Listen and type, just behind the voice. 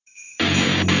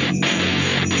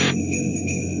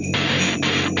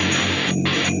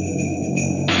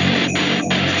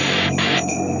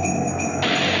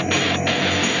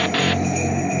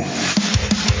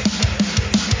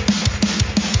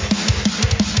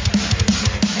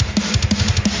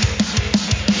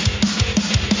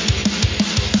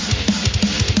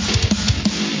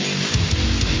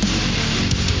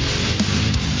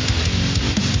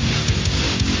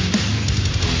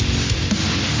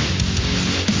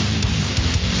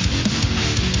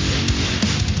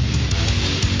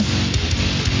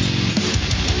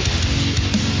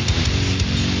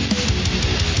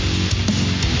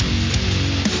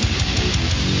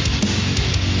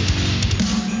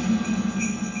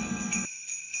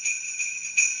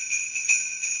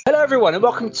everyone, and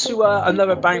welcome to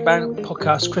another Bang Bang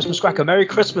podcast Christmas Cracker. Merry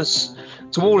Christmas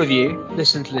to all of you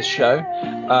listening to this show.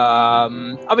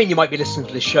 You might be listening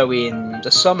to this show in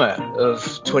the summer of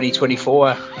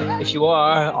 2024. If you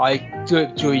are, I do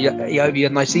enjoy you. I hope you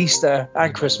had a nice Easter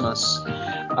and Christmas. We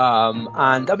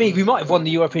might have won the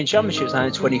European Championships now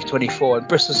in 2024, and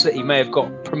Bristol City may have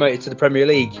got promoted to the Premier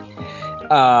League.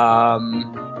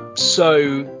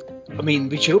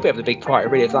 We should all be having a big party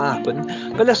really if that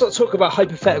happened. But let's not talk about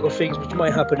hypothetical things which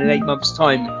might happen in 8 months'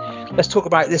 time. Let's talk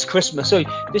about this Christmas. So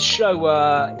this show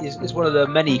is one of the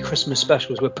many Christmas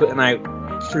specials we're putting out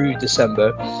through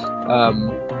December.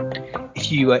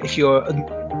 If you're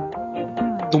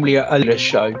normally an earlier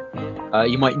show,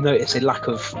 you might notice a lack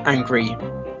of angry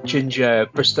ginger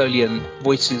Bristolian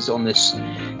voices on this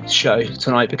show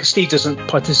tonight because Steve doesn't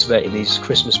participate in these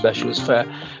Christmas specials. For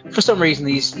some reason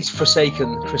he's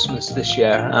forsaken Christmas this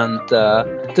year and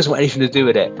doesn't want anything to do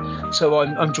with it. So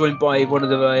I'm joined by one of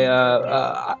the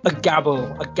a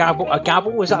gabble,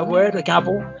 is that a word? A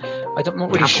gabble? I'm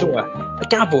not really sure. A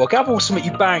gavel is something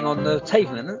you bang on the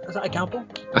table, isn't it? Is that a gavel?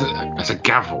 That's a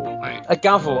gavel, mate. A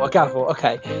gavel.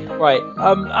 Okay, right.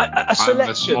 A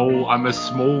selection. I'm a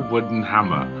small wooden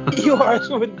hammer. You are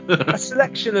a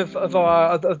selection of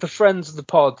the friends of the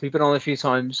pod who've been on a few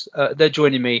times. They're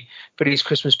joining me for these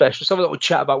Christmas specials. So have a little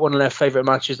chat about one of their favourite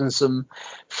matches and some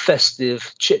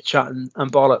festive chit chat and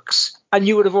bollocks. And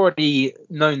you would have already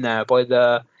known now by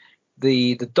the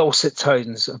dulcet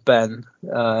tones of Ben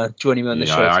joining me on the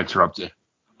show. I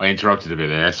interrupted a bit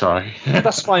there. Sorry.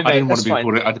 That's fine, mate. I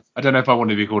don't know if I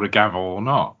want to be called a gavel or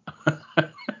not.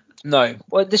 No.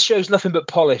 Well, this show's nothing but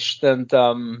polished and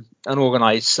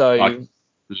organised. So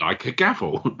like a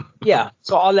gavel. Yeah.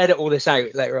 So I'll edit all this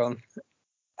out later on.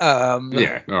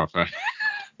 Yeah. Oh, fair.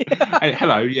 Hey,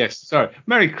 hello. Yes. Sorry.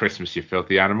 Merry Christmas, you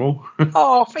filthy animal.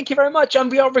 Oh, thank you very much.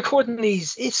 And we are recording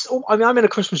these. I'm in a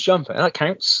Christmas jumper. That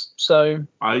counts. So.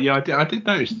 I did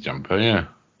notice the jumper. Yeah.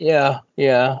 Yeah.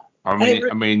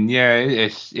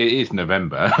 It is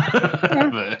November.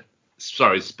 But,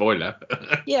 sorry, spoiler.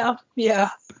 Yeah.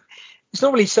 It's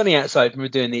not really sunny outside when we're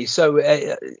doing these, so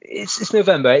it's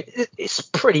November. It's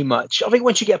pretty much. I think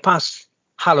once you get past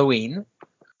Halloween,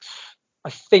 I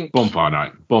think bonfire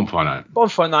night. When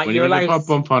you're allowed.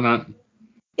 Bonfire night.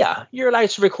 Yeah, you're allowed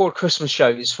to record Christmas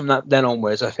shows from that then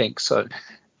onwards. I think so.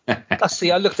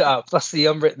 I looked it up. That's the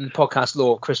unwritten podcast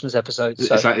law of Christmas episodes.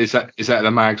 So. Is that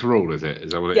the Mags rule? Is it?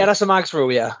 Is that what it is? Yeah, that's the Mags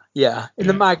rule. Yeah. In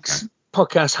the Mags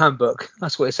podcast handbook,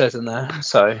 that's what it says in there.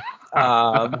 So.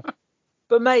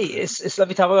 But mate, it's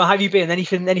lovely to have you. How have you been?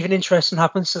 Anything interesting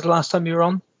happened since the last time you were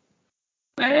on?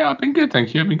 Yeah, I've been good,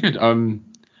 thank you. I've been good.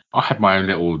 I had my own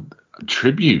little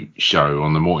tribute show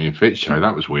on the Morty and Fitz show.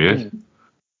 That was weird.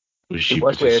 Which you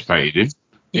participated in.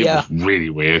 It was really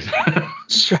weird.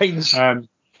 Strange. No,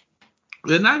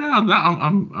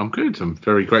 I'm good. I'm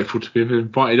very grateful to be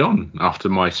invited on after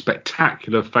my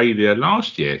spectacular failure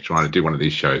last year trying to do one of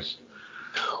these shows.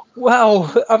 Well,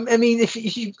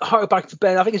 if you hark back to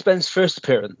Ben, I think it's Ben's first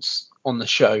appearance on the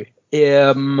show.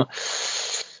 Those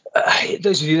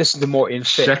of you listening to Morty and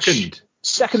Fitch.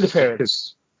 Second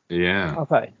appearance. Yeah.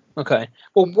 Okay.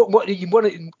 Well, what did you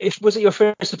want? Was it your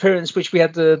first appearance, which we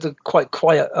had the quite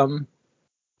quiet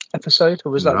episode,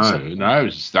 or was that? No,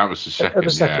 that was the second.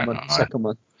 The second one. Second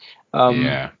one.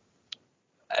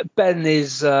 Ben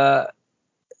is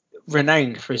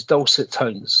renowned for his dulcet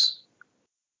tones.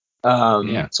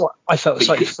 So I felt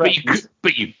slightly threatened.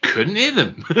 But you couldn't hear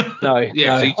them. No.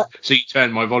 Yeah. No. So you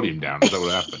turned my volume down. Is that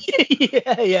what happened?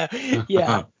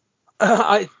 Yeah.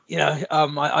 I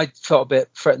felt a bit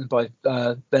threatened by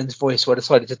Ben's voice, so I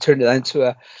decided to turn it down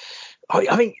to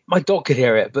I think my dog could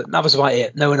hear it, but that was about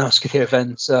it. No one else could hear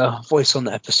Ben's voice on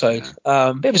the episode.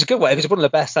 But it was a good one. It was one of the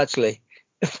best, actually.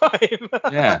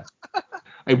 Yeah.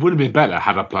 It would have been better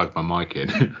had I plugged my mic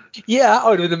in. Yeah,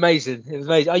 it was amazing. It was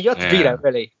amazing. You had to be there,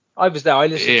 really. I was there. I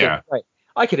listened to it. Right.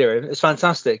 I could hear him. It was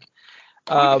fantastic.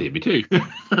 I could hear me too.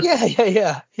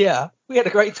 Yeah. We had a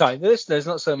great time. The listeners,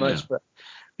 not so much, but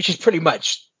which is pretty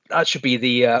much, that should be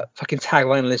the fucking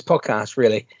tagline of this podcast,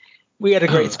 really. We had a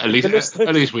great time.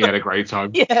 At least we had a great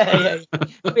time. Yeah.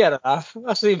 We had a laugh.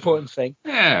 That's the important thing.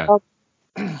 Yeah.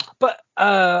 But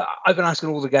I've been asking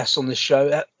all the guests on this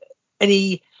show,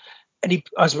 any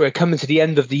as we're coming to the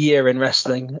end of the year in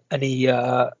wrestling, any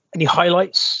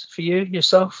highlights for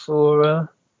yourself or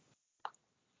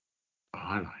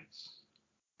highlights?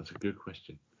 That's a good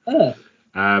question. I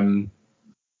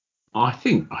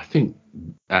think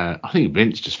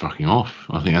Vince just fucking off.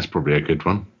 I think that's probably a good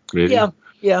one. Really.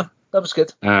 Yeah, that was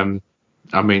good. The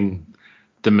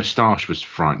moustache was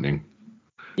frightening.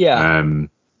 Yeah.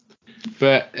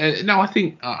 But no, I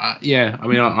think yeah. I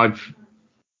mean,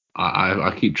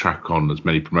 I keep track on as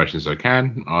many promotions as I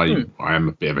can. I am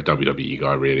a bit of a WWE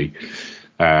guy, really.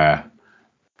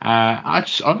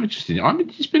 It's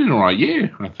been an alright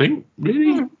year, I think.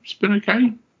 Really, it's been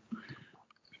okay.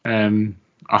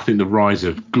 I think the rise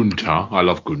of Gunther. I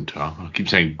love Gunther. I keep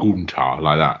saying Gunther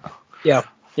like that. Yeah.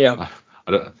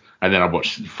 And then I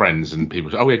watch Friends and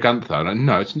people say, "Oh, yeah, Gunther." And I'm,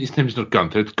 no, his name's not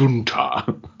Gunther. It's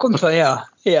Gunther. Gunther, yeah.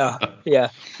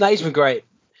 No, he's been great.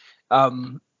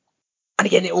 And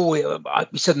again, we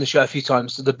said on the show a few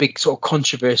times the big sort of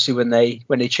controversy when they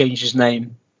changed his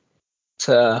name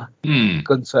to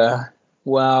Gunther.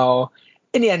 Well,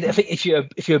 in the end, I think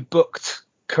if you're booked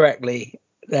correctly,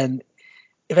 then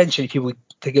eventually people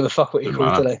to give a fuck what you're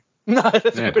called, do they? No,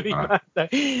 that's really bad.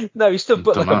 No, he's still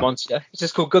booked like a monster. It's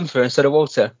just called Gunther instead of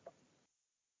Walter.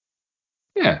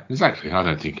 Yeah, exactly. I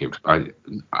don't think it. I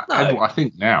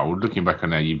think now, looking back on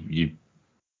that, you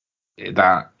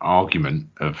that argument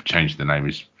of changing the name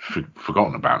is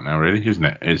forgotten about now, really, isn't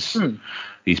it?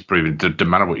 He's proven no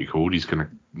matter what you're called, he's gonna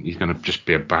just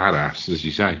be a badass, as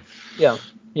you say. Yeah,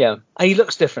 and he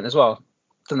looks different as well,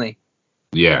 doesn't he?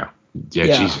 Yeah.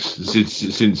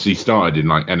 Jesus. Since he started in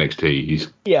like NXT, he's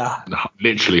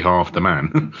literally half the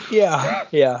man. Yeah.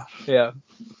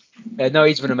 No,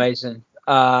 he's been amazing.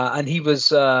 And he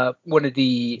was one of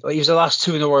the last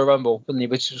two in the Royal Rumble, wasn't he?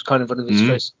 Which was kind of one of his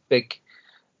first big.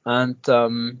 And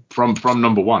from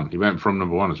number one, he went from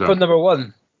number one as well. From number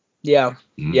one, yeah.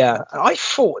 I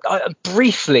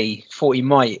briefly thought he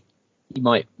might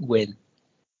win,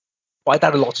 but I'd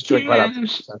had a lot to drink by that point.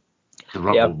 So. The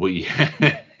Rumble, the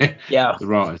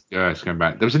right, it's going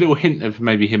back. There was a little hint of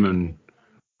maybe him and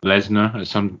Lesnar at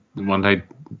one day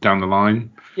down the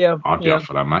line. Yeah, I'd be up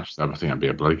for that match. I think that'd be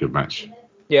a bloody good match.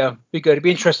 Yeah, be good. It'd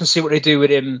be interesting to see what they do with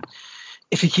him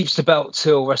if he keeps the belt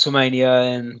till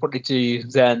WrestleMania and what they do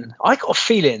then. I got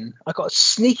a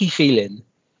sneaky feeling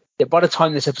that by the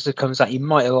time this episode comes out, he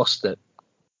might have lost it.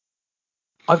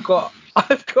 I've got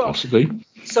possibly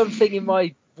something in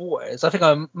my waters. I think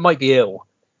I might be ill,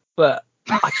 but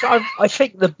I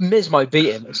think the Miz might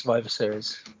beat him at Survivor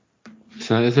Series.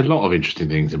 So there's a lot of interesting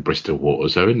things in Bristol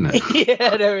waters, though, isn't there?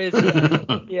 Yeah, there is.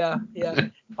 Yeah.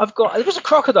 There was a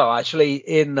crocodile actually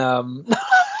in.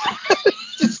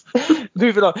 Just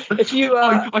moving on. If you,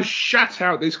 I shat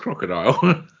out this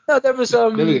crocodile. No, there was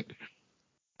there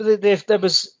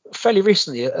was fairly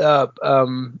recently a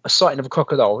sighting of a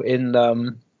crocodile in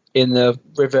the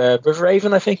River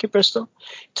Avon, I think, in Bristol.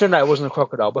 It turned out it wasn't a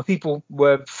crocodile, but people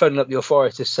were phoning up the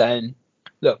authorities saying,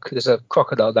 "Look, there's a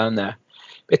crocodile down there."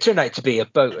 It turned out to be a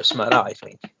boat or something like that, I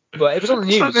think. But it was on the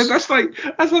news. That's like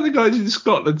the guys in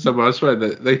Scotland somewhere, I swear,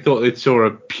 that they thought they saw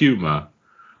a puma.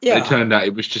 Yeah. It turned out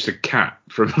it was just a cat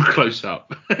from close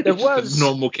up. There was a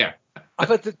normal cat. I've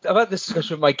had this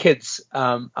discussion with my kids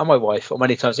and my wife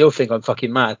many times. They all think I'm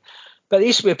fucking mad. But there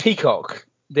used to be a peacock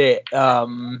that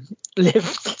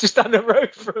lived just down the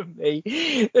road from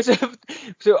me.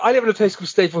 So I live in a place called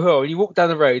Staple Hill, and you walk down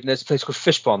the road and there's a place called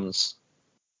Fish Ponds,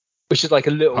 which is like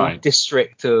a little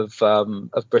district of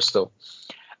Bristol.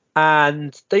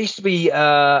 And there used to be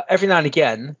every now and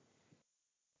again,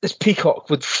 this peacock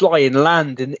would fly and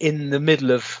land in the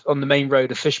middle on the main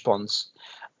road of Fish Ponds.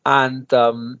 And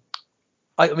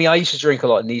I mean, I used to drink a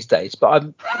lot in these days,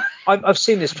 but I've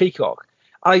seen this peacock.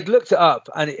 I looked it up,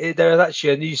 and there is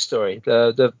actually a news story: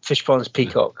 the Fish Ponds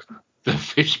peacock. The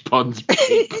Fish Ponds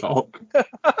peacock.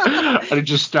 And it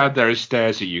just stand there and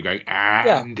stares at you, going,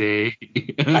 "Andy."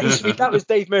 Yeah. That was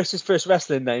Dave Mercer's first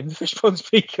wrestling name, the Fish Ponds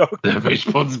Peacock. The Fish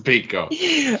Ponds Peacock.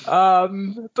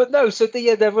 But no, so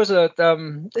there was there's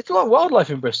a lot of wildlife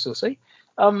in Bristol. See,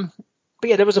 but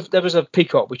yeah, there was a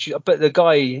peacock, but the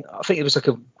guy, I think it was like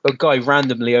a guy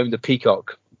randomly owned a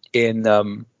peacock in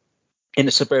the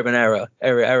suburban area.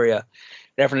 And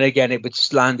every and again, it would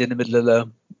just land in the middle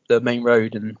of the main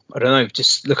road, and I don't know,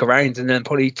 just look around and then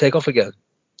probably take off again.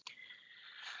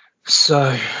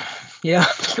 So, yeah.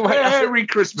 Merry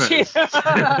Christmas. Yeah.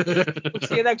 We'll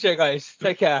see you next year, guys.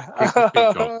 Take care.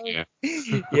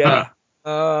 Yeah.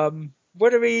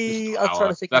 What are we? I'm trying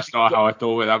to think. That's not how I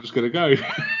thought that was going to go.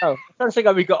 I'm trying to think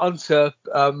how we got onto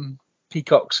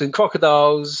peacocks and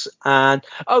crocodiles, and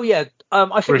I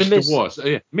think the Miz was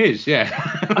Miz, yeah.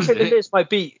 I think the Miz might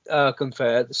beat Gunther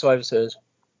at the Survivor Series.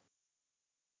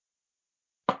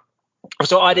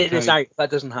 So I did this out.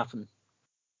 That doesn't happen.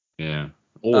 Yeah.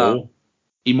 Or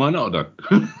he might not have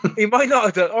done. He might not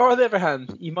have done. Or on the other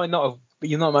hand, he might not have. But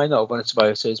might not have won a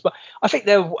Survivor Series. But I think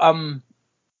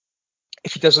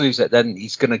if he does lose it, then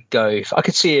he's going to go. I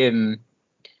could see him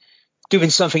doing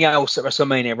something else at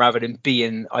WrestleMania rather than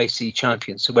being IC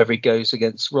champion. So whether he goes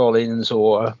against Rollins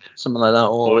or something like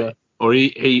that, or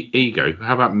ego.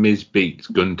 How about Miz beats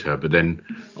Gunter, but then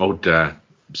old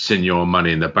Senor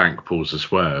Money in the Bank pulls a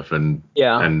swerve and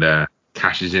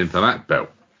cashes in for that belt.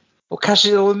 Or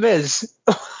cashes in on Miz.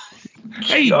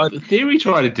 Hey, Theory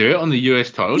tried to do it on the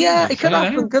US title. Yeah, it can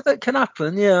happen. It can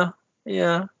happen. Yeah.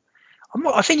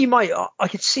 I think he might. I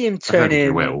could see him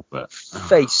turning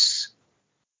face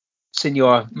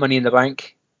Senor Money in the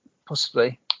Bank,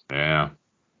 possibly. Yeah.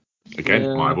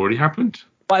 Again, might have already happened.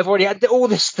 Might have already had all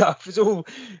this stuff. It's all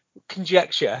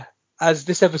conjecture. As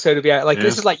this episode will be out,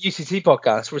 this is like UCT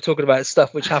podcast. We're talking about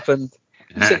stuff which happened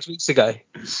 6 weeks ago.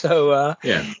 So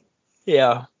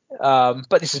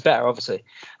but this is better, obviously.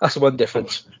 That's the one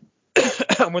difference.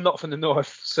 And we're not from the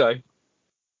north, so.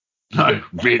 No,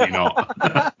 really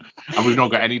not. And we've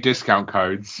not got any discount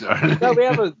codes. No, we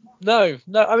haven't. No.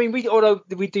 I mean, although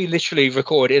we do literally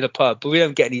record in a pub, but we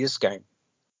don't get any discount.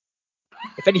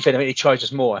 If anything, they charge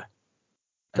us more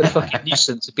for the fucking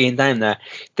nuisance of being down there.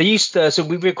 They used to, so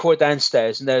we record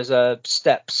downstairs, and there's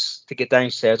steps to get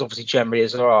downstairs. Obviously, generally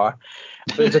as there are,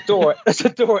 but there's a door. There's a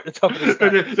door at the top of the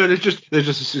steps. No, there's just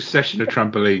a succession of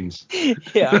trampolines.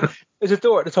 Yeah, there's a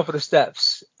door at the top of the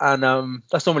steps, and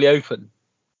that's normally open.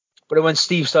 But when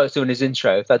Steve starts doing his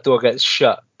intro, that door gets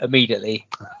shut immediately.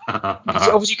 So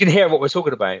obviously, you can hear what we're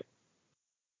talking about.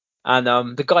 And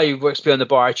the guy who works behind the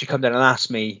bar actually come down and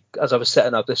asked me, as I was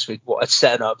setting up this week, what I'd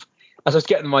setting up. As I was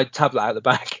getting my tablet out the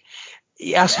back,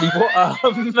 he asked me,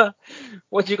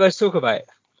 what do you guys talk about?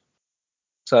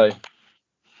 So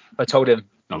I told him.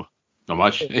 No, not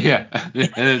much. Yeah.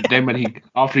 And then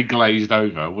after he glazed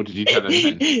over, what did you tell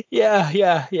him then? Yeah.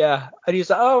 And he was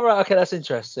like, oh, right, okay, that's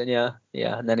interesting. Yeah.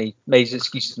 And then he made his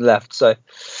excuses and left. So,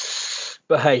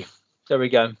 but hey, there we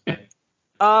go.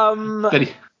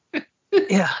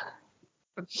 Yeah.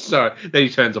 So then he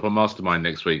turns up on Mastermind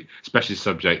next week. Special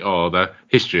subject, the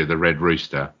history of the Red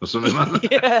Rooster or something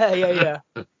like that.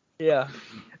 Yeah.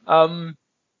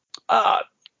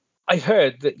 I've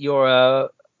heard that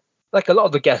you're like a lot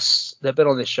of the guests that have been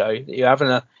on this show, that you're having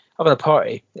a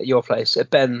party at your place at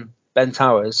Ben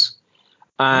Towers,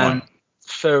 and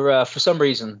for some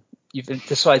reason you've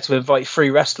decided to invite 3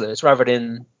 wrestlers rather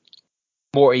than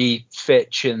Morty,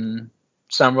 Fitch, and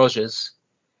Sam Rogers.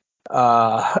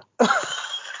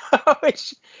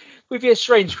 Which would be a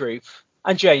strange group,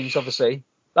 and James, obviously,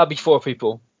 that'd be 4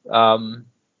 people.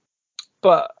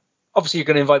 But obviously, you're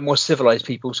going to invite more civilized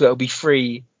people, so it'll be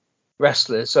 3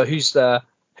 wrestlers. So who's the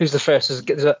first?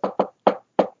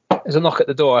 There's a knock at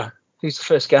the door. Who's the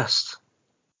first guest?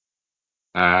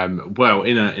 Well,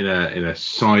 in a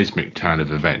seismic turn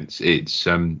of events, it's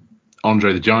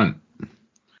Andre the Giant.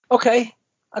 Okay.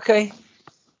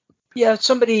 Yeah,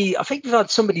 I think we've had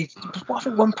somebody. I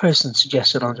think one person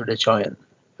suggested Andre the Giant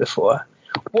before.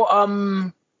 What?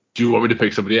 Do you want me to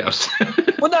pick somebody else?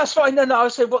 Well, no, that's fine. No, I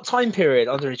would say what time period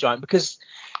Andre the Giant, because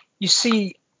you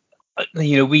see,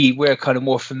 we're kind of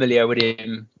more familiar with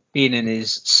him being in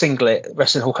his singlet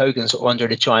wrestling Hulk Hogan, sort of Andre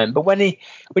the Giant. But when you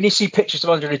see pictures of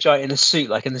Andre the Giant in a suit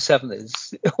like in the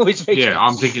 70s, it always makes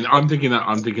I'm thinking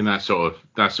that sort of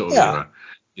era.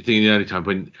 You think in the early time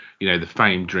when the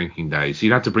famed drinking days,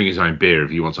 he'd have to bring his own beer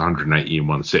if he wants 180 in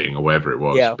one sitting or whatever it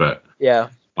was. Yeah. But I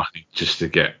think just to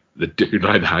get the dude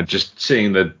like that, just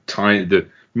seeing the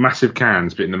massive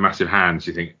cans but in the massive hands,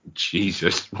 you think,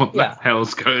 Jesus, what the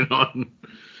hell's going on?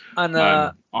 And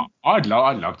I'd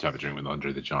love to have a drink with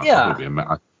Andre the Giant. Yeah.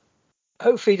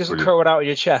 Hopefully he doesn't curl it out on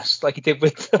your chest like he did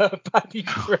with Paddy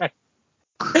Gray.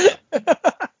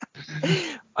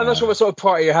 I'm not sure what sort of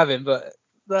party you're having, but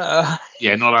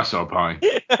yeah, not that sort of party.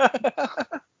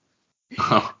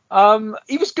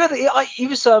 He was good. He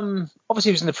was obviously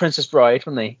he was in The Princess Bride,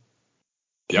 wasn't he?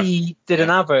 Yep. He did an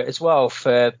advert as well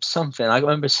for something. I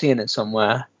remember seeing it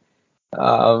somewhere. He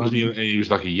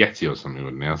was like a Yeti or something,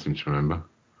 wasn't he? I seem to remember.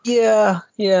 Yeah.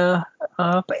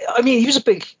 But I mean, he was a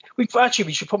big. We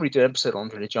should probably do an episode on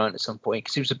Andre the Giant at some point,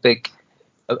 because he was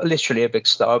literally a big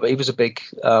star. But he was a big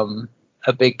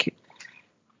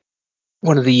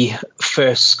one of the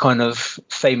first kind of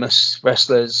famous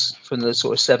wrestlers from the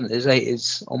sort of 70s,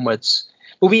 80s onwards.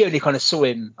 Well, we only kind of saw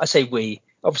him. I say we.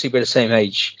 Obviously, we're the same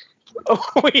age.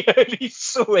 We only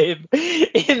saw him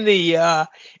in the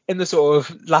sort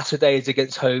of latter days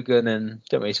against Hogan, and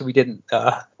don't we? So we didn't.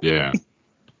 Yeah,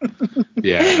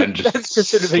 and just that's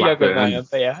considered a younger man,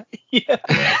 but yeah.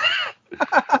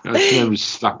 I was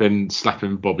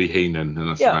slapping Bobby Heenan, and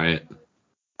that's about it.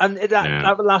 And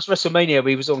that last WrestleMania,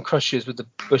 he was on crutches with the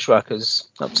Bushwhackers.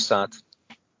 That was sad.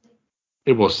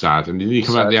 It was sad, and did he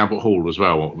come out of the Albert Hall as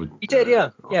well? He did,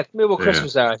 yeah. Millwall Chris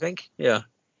was there, I think. Yeah.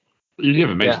 He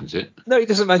never mentions it. No, he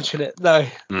doesn't mention it. No.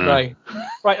 Right,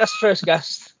 that's the first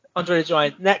guest, Andre the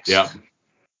Giant. Next. Yeah.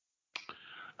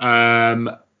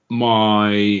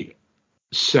 My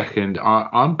second,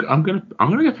 I'm gonna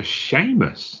go for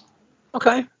Sheamus.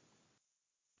 Okay.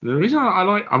 The reason I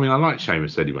like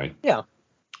Sheamus anyway. Yeah.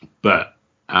 But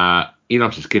he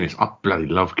loves his Guinness. I bloody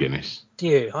love Guinness. Do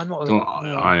you? I'm not.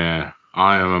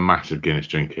 I am a massive Guinness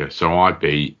drinker, so I'd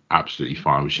be absolutely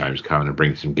fine with Sheamus coming and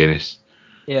bringing some Guinness.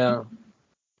 Yeah.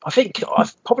 I think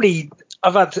I've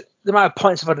had the amount of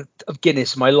pints I've had of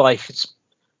Guinness in my life. It's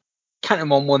count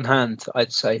them on one hand,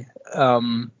 I'd say.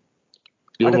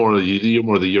 You're more of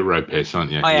the Euro piss,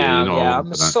 aren't you? I am. Yeah,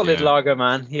 I'm a solid lager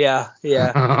man. Yeah.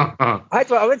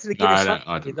 I went to the Guinness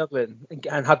factory in Dublin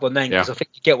and had one then because I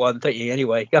think you get one, don't you?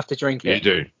 Anyway, you have to drink it. You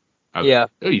do. Yeah.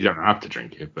 You don't have to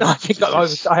drink it. But I think I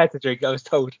had to drink it. I was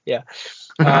told. Yeah.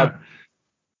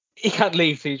 You can't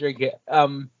leave till you drink it. I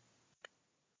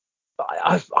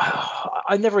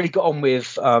never really got on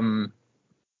with.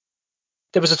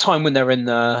 There was a time when they were in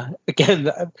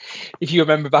again, if you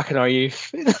remember back in our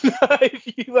youth, but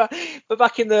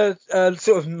back in the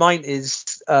sort of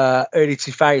 90s, early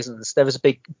 2000s, there was a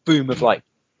big boom of like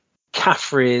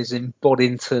Caffreys and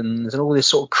Boddingtons and all this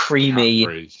sort of creamy.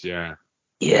 Caffreys, yeah.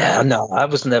 Yeah, no, I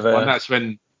was never. Well, and that's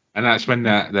when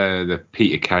the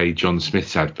Peter Kay John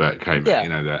Smith's advert came out. You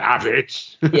know, the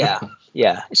habits. yeah,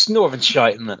 it's Northern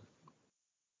shite, isn't it?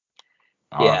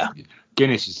 Yeah.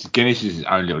 Guinness is its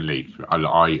own little league. I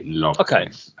love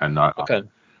Guinness, and from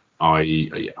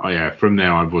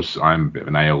there I'm a bit of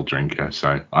an ale drinker,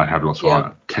 so I have lots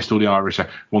of test all the Irish.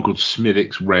 One called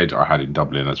Smithwick's Red I had in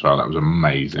Dublin as well. That was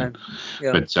amazing.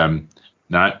 But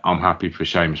no, I'm happy for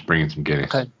Seamus bringing some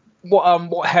Guinness. Okay. What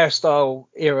hairstyle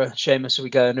era, Seamus, are we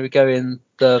going? Are we going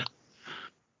the?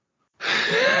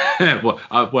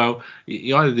 well,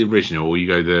 either the original or you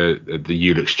go the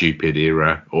you look stupid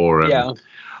era, or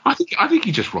I think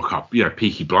you just rock up,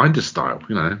 Peaky Blinders style,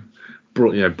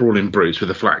 brawling brutes with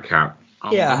a flat cap.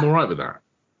 I'm all right with that.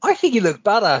 I think he looked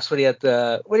badass when he had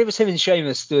when it was him and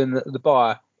Sheamus doing the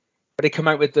bar, but they come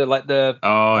out with the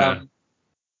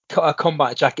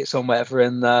combat jackets on, whatever,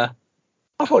 and I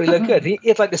thought he looked good. He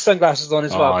had like the sunglasses on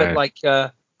as well, a bit like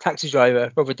Taxi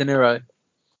Driver, Robert De Niro.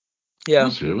 Yeah,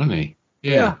 that's it, wasn't he?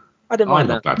 Yeah, I didn't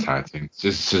mind that tag team.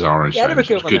 Cesaro and Sheamus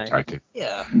was good tag team.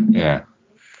 Yeah.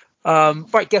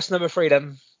 Right, guess number 3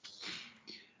 then.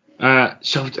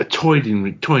 So toying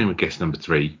with guess number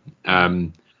 3.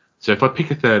 So if I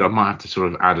pick a third, I might have to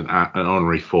sort of add an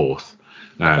honorary fourth.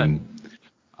 I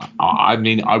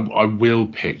will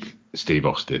pick Steve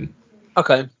Austin.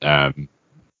 Okay.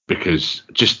 Because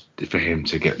just for him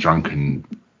to get drunk and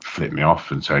flip me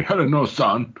off and say, "Hello, no,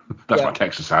 son." That's my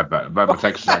Texas accent,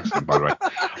 by the way.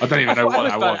 I don't even know what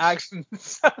that was.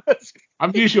 Accents.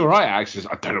 I'm usually alright at accents.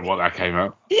 I don't know what that came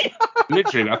out.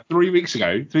 Literally, about 3 weeks ago,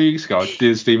 I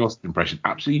did a Steve Austin impression.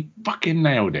 Absolutely fucking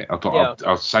nailed it. I thought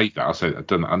I'll save that. I'll say I've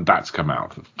done that, and that's come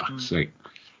out for fuck's sake.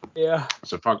 Yeah.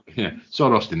 So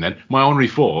Sod Austin then. My honorary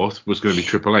fourth was going to be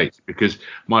Triple H, because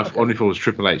my honorary fourth was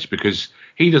Triple H because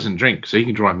he doesn't drink, so he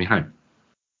can drive me home.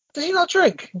 Does he not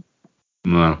drink?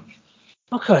 No.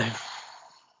 Okay.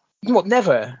 What?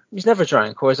 Never? He's never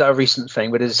drank, or is that a recent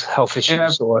thing with his health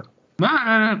issues? Or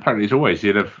no. Apparently, it's always.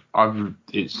 It's when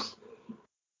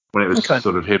it was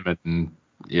sort of him and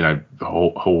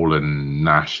Hall and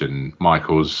Nash and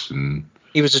Michaels and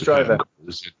he was a driver.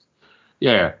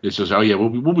 Yeah, it's just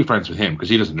we'll be friends with him because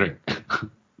he doesn't drink.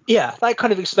 Yeah, that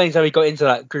kind of explains how he got into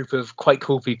that group of quite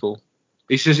cool people.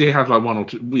 He says he had like one or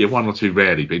two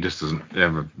rarely, but he just doesn't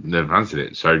never answered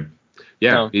it. So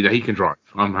he can drive.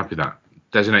 I'm happy with that.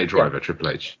 Designated driver, Triple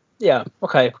H. Yeah,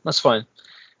 okay, that's fine.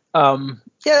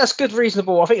 That's good,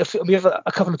 reasonable. I think we have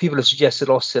a couple of people have suggested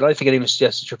Austin. I don't think anyone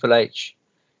suggested Triple H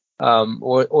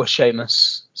or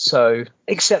Sheamus. So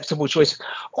acceptable choice.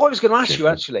 I was going to ask you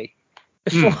actually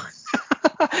before.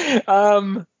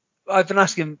 I've been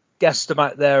asking guests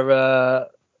about their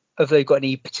if they've got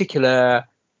any particular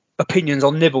opinions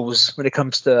on nibbles when it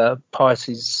comes to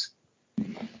parties.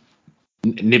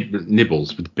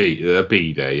 Nibbles with a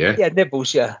B there, yeah? Yeah,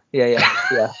 nibbles, yeah.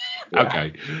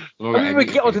 Okay. We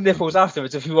can get on to nipples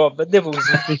afterwards if you want, but nibbles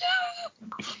would be...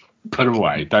 Put them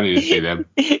away. Don't need to see them.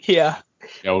 Yeah.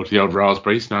 The old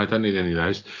raspberries. No, I don't need any of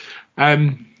those.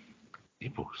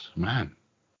 Nibbles, man.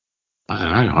 I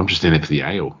don't know. I'm just in it for the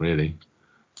ale, really.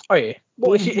 Are you?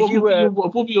 What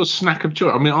would be your snack of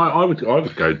choice? I mean, I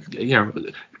would go.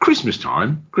 Christmas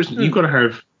time. You've got to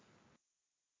have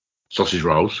sausage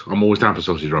rolls. I'm always down for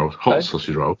sausage rolls. Hot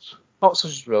sausage rolls. Hot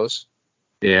sausage rolls.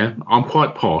 Yeah, I'm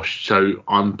quite posh, so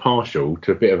I'm partial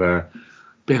to a bit of a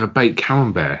baked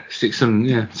camembert. Stick some of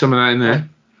that in there.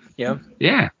 Yeah.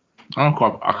 Yeah.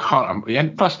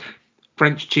 Plus,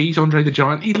 French cheese, Andre the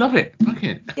Giant, he'd love it. Look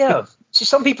it. Yeah. See,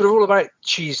 some people are all about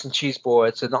cheese and cheese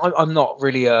boards, and I'm not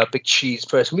really a big cheese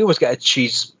person. We always get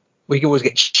cheese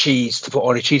to put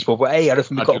on a cheese board, but I don't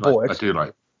think we've got a board.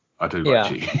 I do like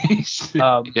cheese.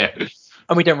 Yeah.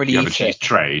 And we don't really you eat have a cheese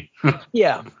tray.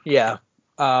 Yeah.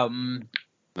 No,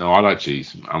 I like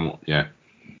cheese.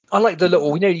 I like the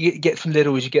little, you get from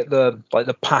Lidl's, you get the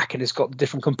pack, and it's got the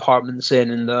different compartments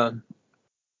in, and the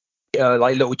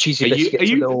like little cheesy bits.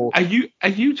 Are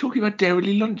you talking about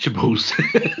Dairy Lunchables?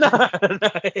 No.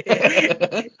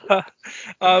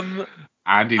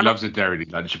 Andy loves a Dairy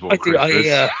Lunchable.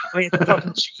 Apart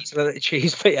from cheese, I like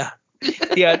cheese, but yeah,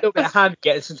 a little bit of ham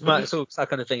gets some tomato sauce, that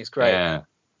kind of thing is great. Yeah.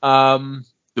 The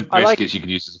biscuits you can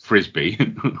use as a frisbee.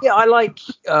 Yeah, I like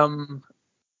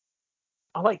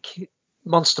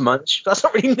Monster Munch. That's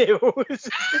not really new.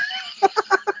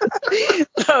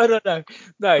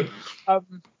 No.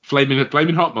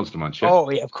 Flaming hot Monster Munch. Yeah? Oh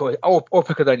yeah, of course. Or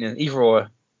pickled onion, either or.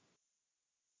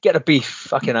 Get the beef,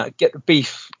 fucking out. Get the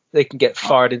beef. They can get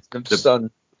fired into the sun.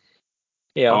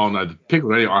 Yeah. Oh no, the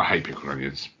pickled onion. I hate pickled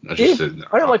onions. I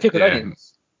don't like pickled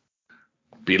onions.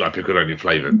 Be like pickled onion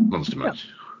flavored Monster Munch.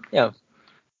 Yeah.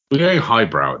 We're going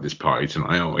highbrow at this party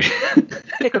tonight, aren't we?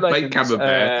 Pickled onions.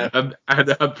 Camembert and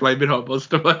a flaming hot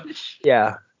Monster Munch.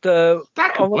 Yeah.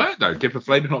 That could work though. Dip a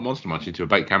flaming hot Monster Munch into a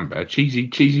baked camembert.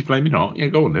 Cheesy flaming hot. Yeah,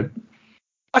 go on then.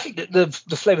 I think that the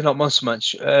flaming hot Monster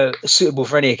Munch is suitable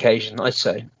for any occasion, I'd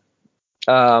say.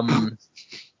 I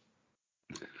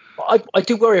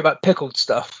do worry about pickled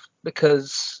stuff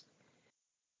because,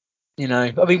 what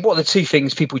are the two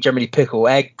things people generally pickle?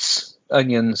 Eggs,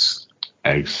 onions.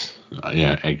 Eggs.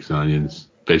 Eggs and onions.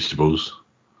 Vegetables.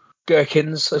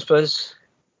 Gherkins, I suppose.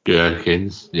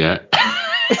 Gherkins, yeah.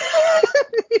 I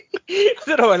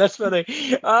don't know why that's funny.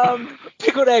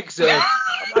 Pickled eggs.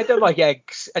 I don't like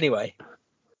eggs anyway.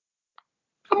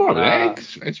 I'm alright with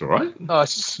eggs. It's alright. Oh,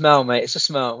 it's a smell, mate. It's a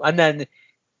smell. And then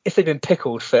if they've been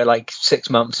pickled for like 6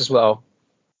 months as well,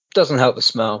 doesn't help the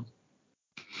smell.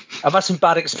 I've had some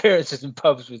bad experiences in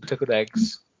pubs with pickled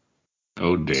eggs.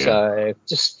 Oh dear. So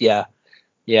just yeah.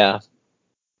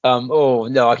 Oh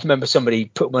no, I can remember somebody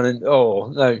put one in. Oh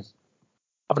no,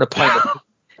 having a pint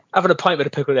with a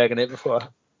pickled egg in it before.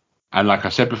 And like I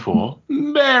said before,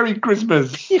 Merry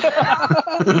Christmas.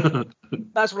 Yeah.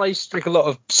 That's when I used to drink a lot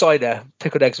of cider.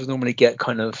 Pickled eggs would normally get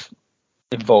kind of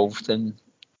involved, and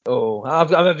I'm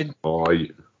having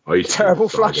terrible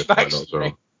flashbacks.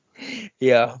 Well.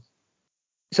 Yeah.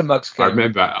 It's a mug's game.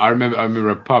 I remember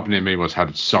a pub near me once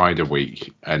had cider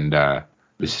week, and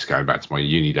this is going back to my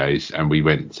uni days, and we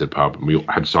went to the pub and we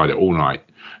had cider all night,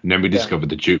 and then we discovered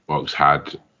the jukebox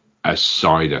had a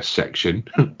cider section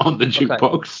on the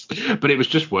jukebox, but it was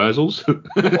just Wurzels.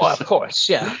 Well, of course,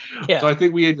 yeah. So I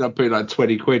think we ended up putting like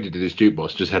 20 quid into this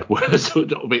jukebox, just had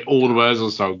Wurzels, all the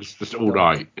Wurzels songs just all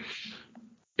night.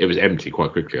 It was empty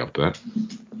quite quickly after that.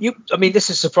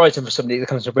 This is surprising for somebody that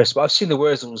comes from Bristol, but I've seen the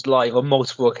Wurzels live on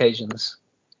multiple occasions.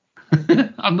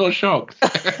 I'm not shocked.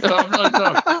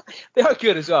 They are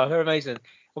good as well. They're amazing.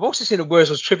 I've also seen a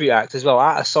Wurzels tribute act as well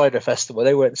at a cider festival.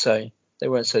 They weren't so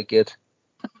good.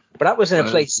 But that was in a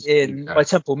place by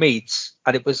Temple Meads,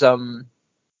 and it was sort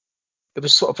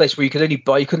of place where you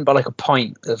couldn't buy like a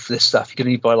pint of this stuff. You could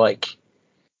only buy like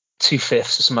 2/5 or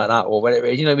something like that, or whatever.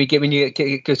 When you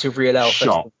go to a real ale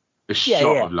festival. A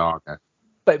shot of lager.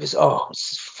 But it was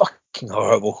it's fucking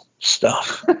horrible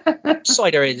stuff.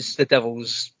 Cider is the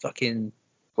devil's fucking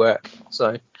work.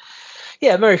 So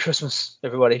yeah, Merry Christmas,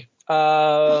 everybody.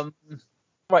 Right,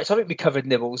 so I think we covered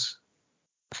nibbles.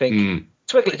 I think.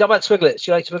 Twiglets. How about Twiglets?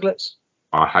 Do you like Twiglets?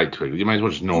 I hate Twiglets. You may as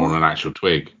well just gnaw on an actual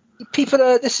twig. People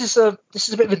this is a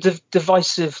bit of a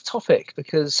divisive topic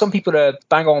because some people are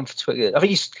bang on for Twiglets. I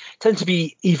think you tend to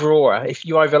be either or. If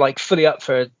you either like fully up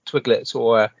for Twiglets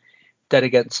or dead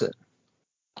against it.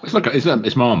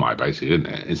 It's Marmite basically, isn't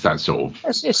it? It's that sort of.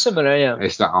 It's similar, yeah.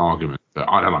 It's that argument, but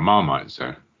I don't like Marmite,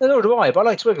 so. Nor do I, but I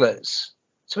like Twiglets.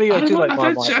 To me, I do like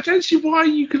Marmite. I don't see why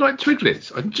you could like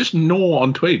Twiglets. I just gnaw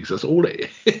on twigs. That's all it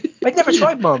is. I've never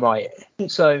tried Marmite,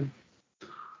 so.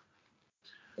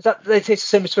 Is that they taste the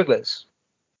same as Twiglets?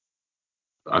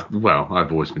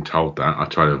 I've always been told that. I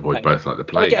try to avoid both like the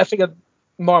plague. I get a thing of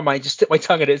Marmite, just stick my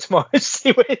tongue in it tomorrow and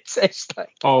see what it tastes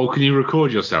like. Oh, can you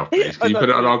record yourself, please? Can you put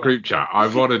it on our group chat? I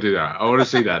want to do that. I want to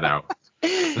see that now.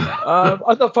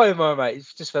 I'm not buying Marmite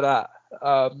just for that.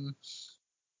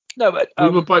 No, but we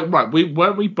were both right.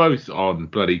 Weren't we both on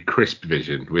bloody Crisp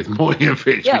Vision with Morty and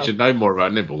Fitch? Yeah. We should know more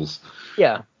about nibbles.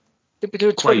 Yeah, did we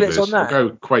do Twiglets on that?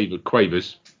 I'll go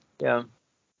quavers. Yeah,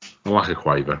 I like a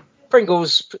quaver.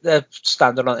 Pringles, they're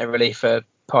standard, aren't they? Really for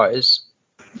parties.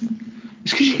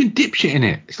 It's because you can dip shit in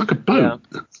it. It's like a boat.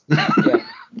 Yeah.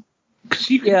 Because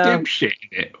you can dip shit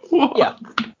in it. What?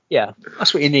 Yeah.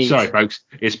 That's what you need. Sorry, folks.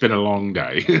 It's been a long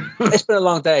day. It's been a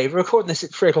long day. We're recording this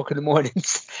at 3 o'clock in the morning.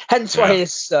 Hence why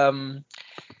it's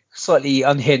slightly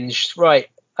unhinged. Right.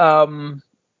 Wrestling.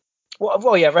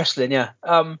 Yeah.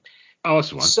 That's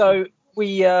the one. So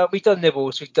we've done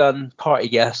nibbles. We've done party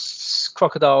guests,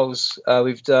 crocodiles.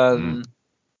 We've done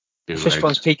fish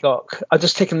ponds, peacock. I'm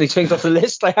just taking these things off the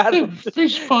list I had.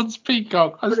 Fish ponds,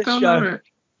 peacock. I still know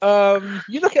it.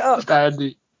 You look it up.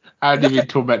 Andy been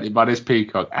tormented by this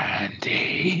peacock.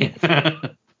 Andy.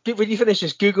 When you finish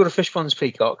this, Google the fish ponds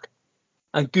peacock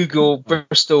and Google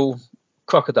Bristol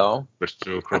crocodile.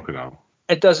 Bristol crocodile.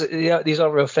 It does. These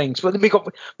are real things. But we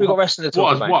got wrestling to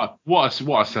talk about. What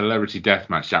a celebrity death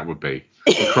match that would be.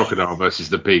 The crocodile versus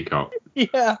the peacock.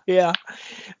 Yeah.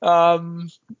 I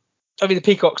mean, the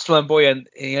peacock's flamboyant.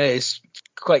 It's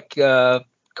quite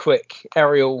quick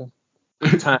aerial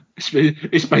attack.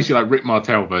 It's basically like Rick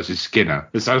Martel versus Skinner.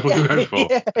 That's what we're going for.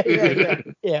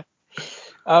 Yeah.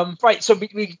 Right. So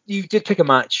you did pick a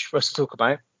match for us to talk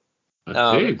about.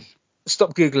 I did.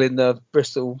 Stop googling the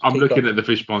Bristol. I'm peacock. looking at the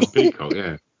fish ponds peacock.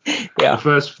 Yeah. Yeah.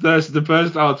 The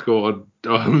first article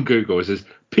on Google, it says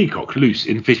peacock loose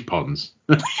in fish ponds.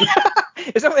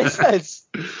 Is that what it says?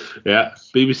 Yeah.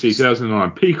 BBC 2009.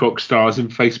 Peacock stars in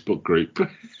Facebook group.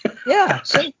 Yeah.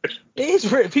 So it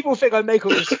is. People think I make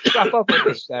all this crap up on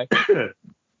this show.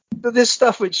 But there's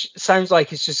stuff which sounds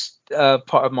like it's just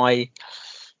part of my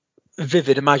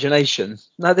vivid imagination.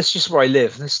 No, this is just where I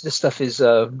live. This stuff is.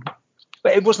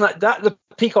 But it wasn't that the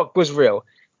peacock was real.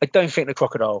 I don't think the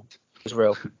crocodile was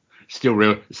real. Still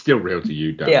real to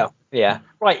you, Dan. Yeah.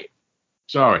 Right.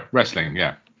 Sorry, wrestling.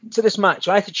 Yeah. So this match,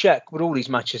 I had to check with all these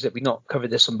matches that we not covered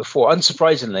this one before.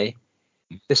 Unsurprisingly,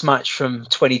 this match from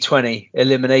 2020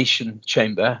 Elimination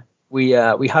Chamber, we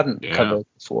hadn't covered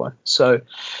before. So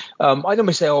I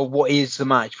normally say, "Oh, what is the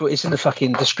match?" But it's in the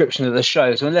fucking description of the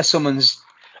show. So unless someone's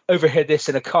overheard this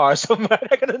in a car somewhere,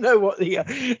 they're gonna know what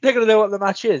the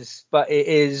match is. But it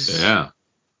is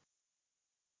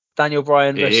Daniel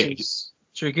Bryan versus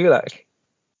Drew Gulak.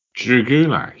 Drew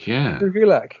Gulak, yeah. Drew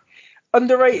Gulak.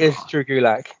 Underrated Drew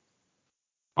Gulak.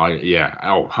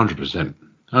 100%.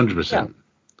 100%.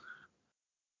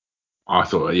 I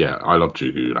thought, I love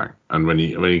Drew Gulak. And when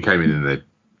he came in the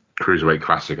Cruiserweight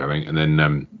Classic, I think, and then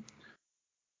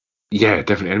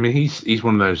definitely. I mean, he's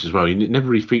one of those as well. He never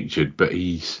really featured, but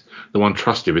he's the one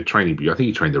trusted with training. I think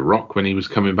he trained The Rock when he was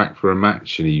coming back for a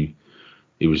match, and he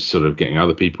was sort of getting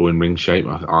other people in ring shape.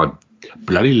 I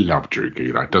bloody love Drew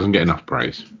Gulak. Doesn't get enough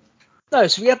praise. No,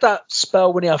 so we had that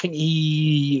spell when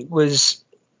he was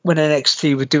when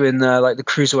NXT were doing like the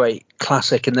Cruiserweight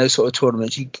Classic and those sort of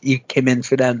tournaments. He came in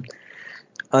for them,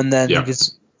 and then he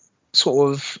was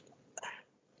sort of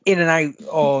in and out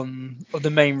of the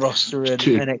main roster in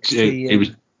NXT. It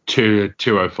was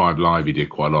 205 Live. He did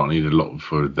quite a lot, and he did a lot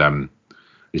for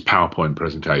his PowerPoint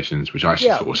presentations, which I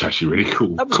actually thought was actually really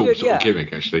cool. That was cool good, sort of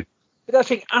gimmick, actually. But I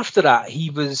think after that, he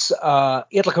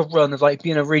had like a run of like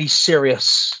being a really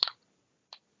serious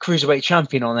Cruiserweight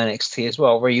champion on NXT as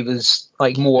well, where he was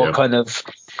like more kind of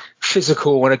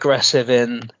physical and aggressive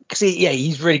because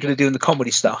he's really good at doing the comedy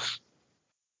stuff.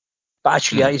 But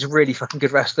actually, he's a really fucking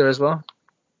good wrestler as well.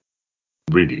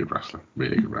 Really good wrestler.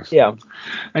 Yeah.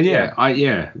 And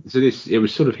so it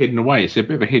was sort of hidden away. It's a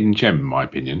bit of a hidden gem, in my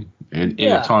opinion, in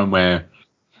a time where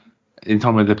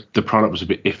the product was a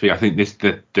bit iffy. I think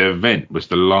the event was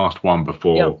the last one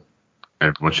before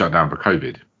everyone shut down for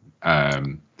COVID.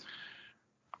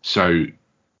 So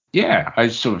I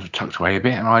sort of tucked away a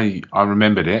bit, and I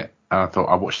remembered it. And I thought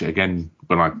I watched it again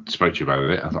when I spoke to you about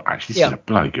it. I thought actually this is a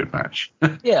bloody good match.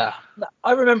 Yeah,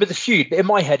 I remember the feud, but in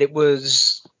my head it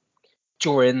was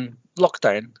during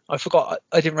lockdown. I forgot.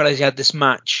 I didn't realize he had this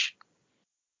match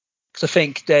because I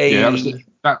think they.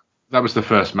 Yeah, that was the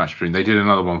first match between. They did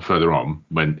another one further on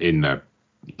when they were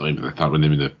in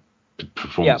the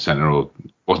Performance Center, or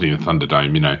wasn't even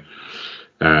Thunderdome, you know.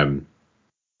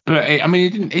 But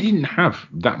it didn't have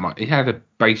that much. It had a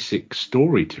basic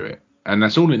story to it, and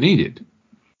that's all it needed.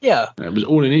 Yeah, it was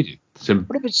all it needed. So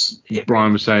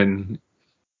Bryan was saying,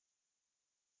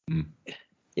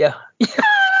 yeah.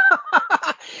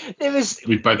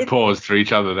 We both paused for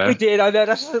each other there. We did. I know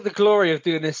that's the glory of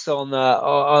doing this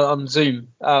on Zoom.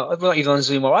 I'm not even on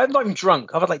Zoom. I'm not even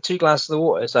drunk. I've had like 2 glasses of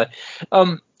water. So,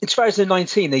 in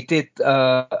 2019 they did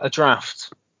a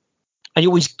draft, and you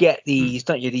always get these,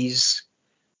 don't you? These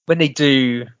when they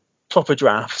do proper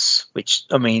drafts, which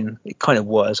I mean it kind of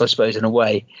was, I suppose, in a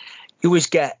way. You always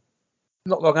get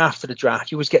not long after the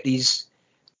draft. You always get these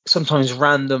sometimes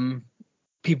random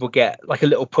people get like a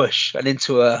little push and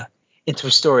into a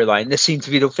storyline. This seemed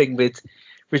to be the thing with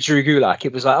Drew Gulak.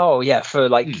 It was like, oh yeah, for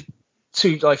like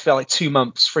 2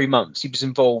 months, 3 months, he was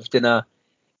involved in a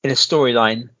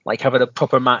storyline, like having a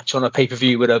proper match on a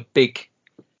pay-per-view with a big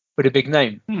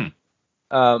name.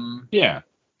 Yeah.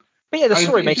 But yeah, the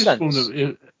story makes sense.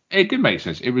 It did make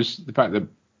sense. It was the fact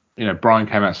that Bryan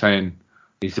came out saying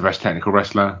he's the best technical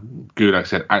wrestler. Gulak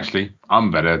said, actually, I'm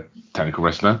a better technical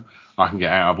wrestler. I can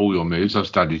get out of all your moves. I've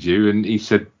studied you. And he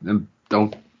said,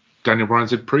 Daniel Bryan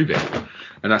said, prove it.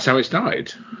 And that's how it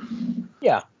started.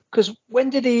 Yeah, because when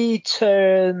did he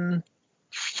turn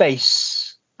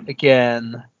face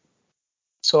again?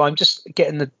 So I'm just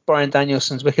getting the Bryan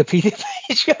Danielson's Wikipedia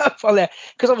page up on there.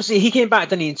 Because obviously he came back,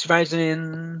 didn't he, in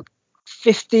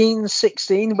 2015,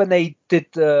 16, when they did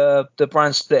the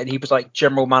brand split, and he was like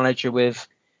general manager with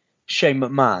Shane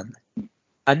McMahon.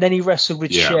 And then he wrestled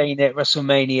with Shane at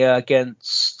WrestleMania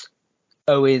against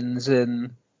Owens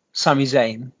and Sami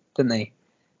Zayn, didn't he?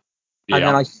 Yeah. And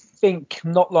then I think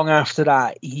not long after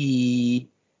that, he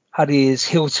had his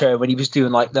heel turn when he was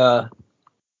doing like the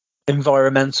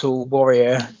environmental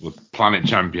warrior. With Planet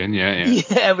Champion, yeah.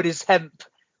 Yeah, with his hemp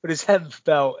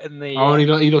belt in the. Oh, and he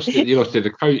lost it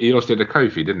to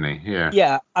Kofi, didn't he? Yeah.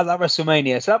 Yeah, at that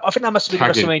WrestleMania. So I think that must have been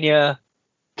WrestleMania.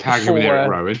 Tag him with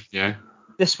Eric Rowan, yeah.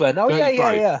 This one. Oh,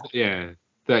 35. Yeah,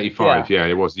 35. Yeah,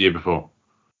 it was the year before.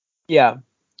 Yeah.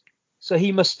 So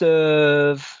he must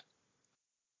have.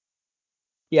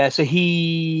 Yeah, so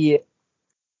he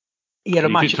had a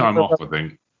match. He did time off, I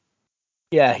think.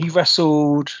 Yeah, he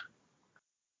wrestled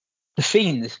The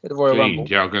Fiend at the Royal Rumble.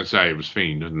 Yeah, I was going to say it was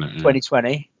Fiend, wasn't it? Yeah.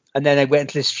 2020. And then they went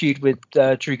into this feud with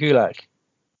Drew Gulak.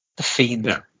 The Fiend.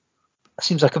 Yeah. That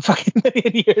seems like a fucking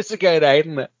million years ago now,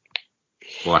 doesn't it?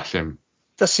 Bless him.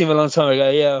 Does seem a long time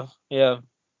ago, yeah.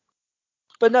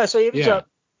 But no, so it was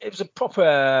a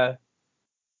proper,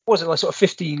 what was it, like sort of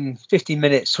 15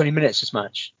 minutes, 20 minutes, this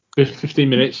match? 15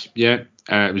 minutes, yeah.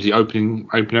 It was the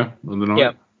opener on the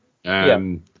night. Yeah.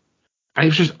 And it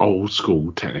was just old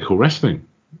school technical wrestling.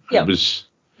 Yeah.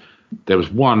 There was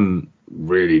one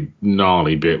really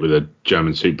gnarly bit with a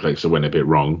German suplex that went a bit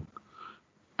wrong,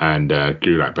 and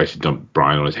Gulak basically dumped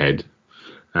Bryan on his head.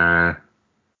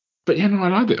 But yeah, no, I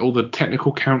liked it. All the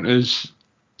technical counters,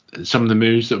 some of the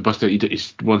moves that were busted,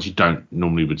 it's ones you don't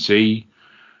normally would see.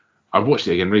 I've watched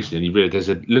it again recently, and you realise there's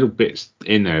a little bits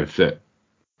in there that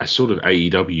a sort of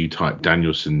AEW type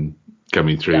Danielson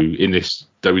coming through in this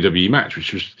WWE match,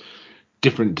 which was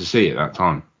different to see at that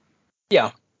time.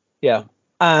 Yeah.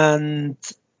 And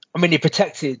I mean, he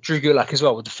protected Drew Gulak as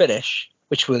well with the finish,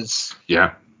 which was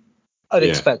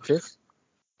unexpected.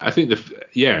 I think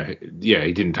he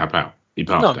didn't tap out. He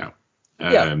passed out.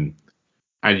 And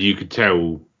you could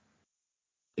tell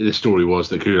the story was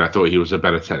that Gulak thought he was a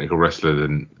better technical wrestler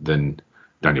than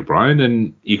Daniel Bryan,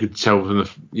 and you could tell from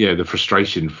the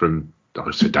frustration from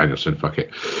Danielson, fuck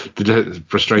it. The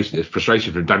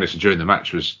frustration from Danielson during the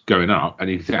match was going up, and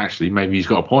you could think, actually, maybe he's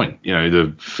got a point.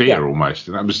 The fear almost,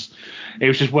 and it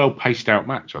was just well paced out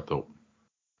match, I thought.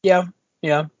 Yeah.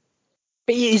 But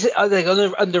he's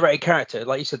an underrated character,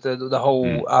 like you said, the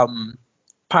whole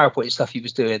PowerPoint stuff he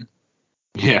was doing.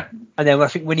 Yeah. And then I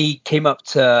think when he came up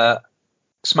to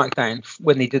SmackDown,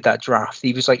 when they did that draft,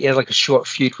 he had like a short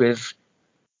feud with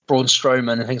Braun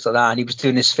Strowman and things like that, and he was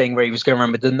doing this thing where he was going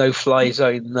around with the no-fly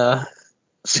zone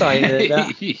sign.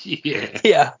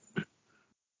 Yeah.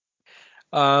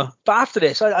 But after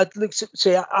this, I looked.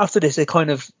 So after this, they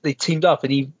teamed up,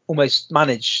 and he almost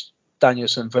managed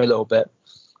Danielson for a little bit.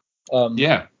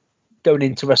 Going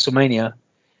into WrestleMania,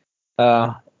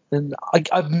 and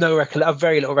I've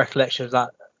very little recollection of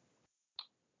that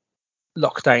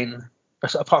lockdown,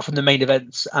 apart from the main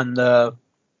events and the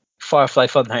Firefly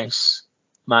Funhouse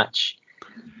match.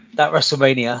 That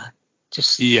WrestleMania,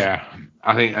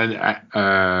 I think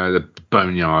the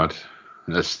Boneyard.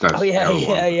 That's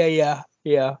yeah.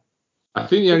 I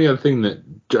think the only other thing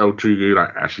that Drew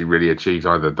Gulak actually really achieved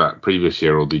either that previous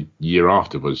year or the year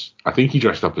after was, I think he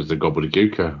dressed up as the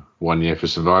Gobbledygooker one year for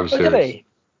Survivor Series. Did he?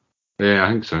 Yeah,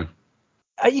 I think so.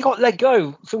 He got let go.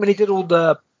 I think when he did all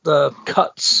the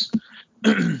cuts,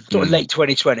 sort of late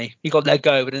 2020, he got let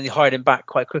go, but then they hired him back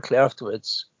quite quickly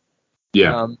afterwards.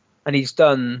 Yeah. And he's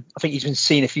done, I think he's been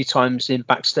seen a few times in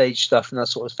backstage stuff and that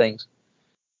sort of things.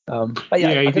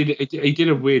 He did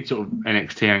a weird sort of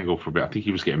NXT angle for a bit. I think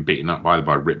he was getting beaten up either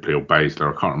by Ripley or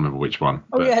Baszler. I can't remember which one.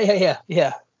 Yeah.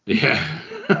 Yeah,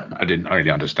 I didn't really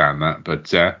understand that,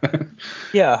 but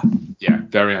yeah,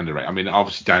 very underrated. I mean,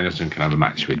 obviously Danielson can have a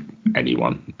match with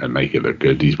anyone and make it look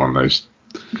good. He's one of those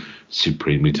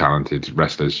supremely talented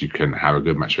wrestlers who can have a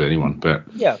good match with anyone. But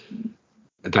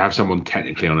to have someone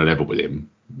technically on a level with him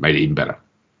made it even better.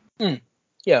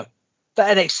 Yeah,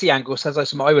 that NXT angle sounds like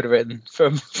something I would have written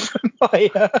from my.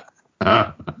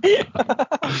 But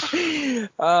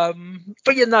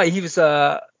he was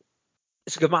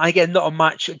it's a good match. Again, not a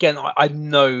match. Again, I have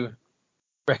no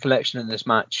recollection in this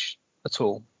match at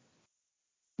all.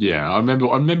 Yeah, I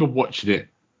remember watching it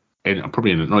not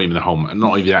even the whole,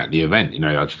 not even at the event.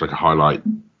 Just like a highlight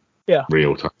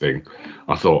reel type thing.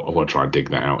 I thought I've got to try and dig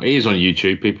that out. It is on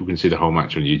YouTube. People can see the whole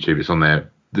match on YouTube. It's on the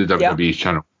WWE's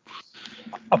channel.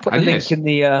 I'll put the link in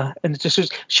the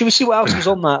description. Should we see what else was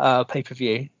on that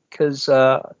pay-per-view? Because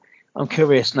I'm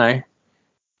curious now.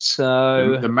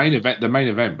 So the main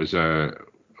event was a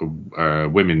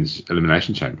women's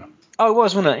elimination chamber. Oh, it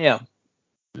was, wasn't it? Yeah.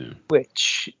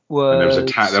 Which was. And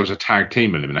there was a tag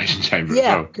team elimination chamber as well.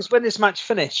 Yeah, because when this match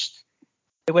finished,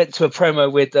 they went to a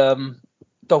promo with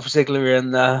Dolph Ziggler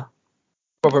and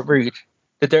Robert Roode,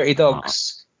 the Dirty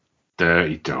Dogs.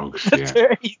 Dirty Dogs. The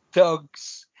Dirty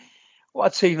Dogs.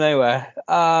 What a team they were.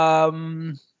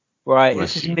 Right,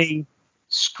 this is me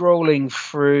scrolling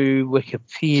through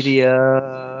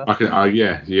Wikipedia.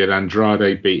 You had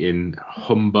Andrade beating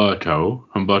Humberto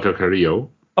Carrillo.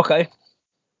 Okay.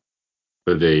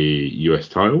 For the US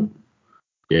title.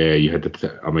 Yeah, you had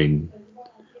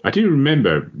I do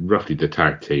remember roughly the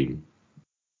tag team.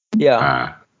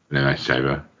 Yeah. Nice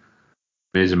saver.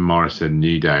 Miz and Morrison,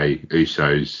 New Day,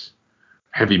 Usos,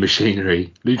 Heavy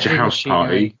Machinery, Lucha House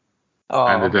Party,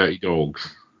 and the Dirty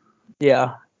Dogs.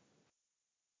 Yeah.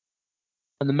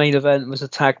 And the main event was a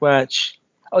tag match.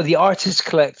 Oh, the Artist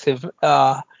Collective,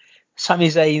 Sami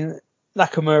Zayn,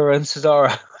 Nakamura, and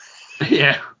Cesaro.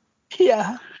 Yeah.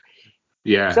 Yeah.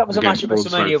 Yeah. That was a match at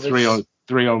WrestleMania. So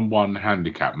 3-on-1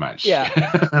 handicap match.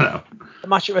 Yeah. The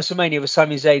match at WrestleMania was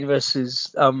Sami Zayn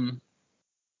versus Daniel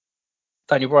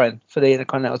Bryan for the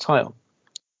Intercontinental title.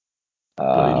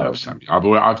 Bloody love Sami.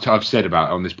 I've said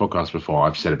about on this podcast before.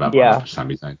 I've said about my love for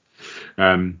Sami Zayn.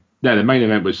 The main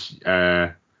event was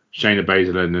Shayna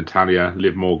Baszler, Natalya,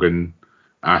 Liv Morgan,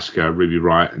 Asuka, Ruby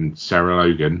Riott, and Sarah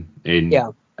Logan in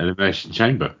an Elimination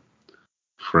Chamber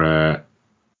for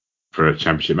a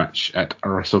championship match at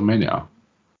WrestleMania.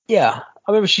 Yeah,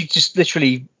 I remember she just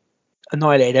literally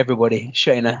annihilated everybody,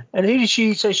 Shayna. And who did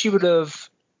she? So she would have.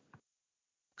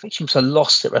 I think she must have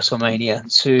lost at WrestleMania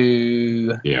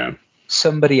to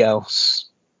somebody else.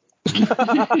 At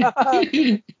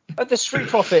the Street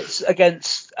Profits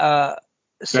against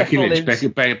Seth Rollins.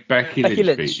 Becky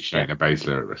Lynch beat Shayna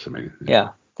Baszler at WrestleMania.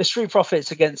 Yeah, the Street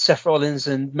Profits against Seth Rollins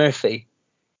and Murphy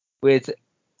with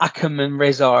Akam and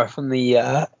Rezar from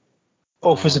the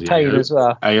Authors of Pain as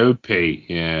well. AOP,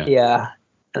 yeah. Yeah,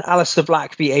 and Aleister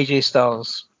Black beat AJ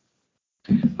Styles.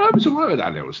 I was alright with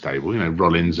that little stable,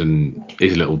 Rollins and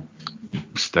his little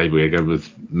stable again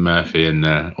with Murphy and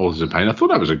Authors of Pain. I thought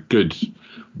that was a good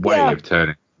way of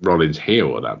turning Rollins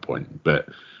heel at that point, but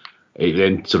it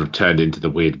then sort of turned into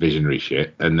the weird visionary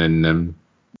shit, and then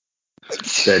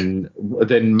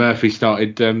Murphy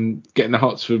started getting the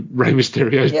hots for Rey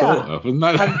Mysterio's daughter. Wasn't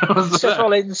that? Seth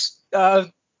Rollins,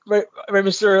 Rey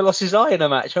Mysterio lost his eye in a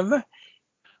match, remember?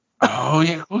 Oh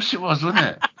yeah, of course it was, wasn't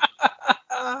it?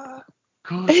 Of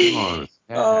course it was.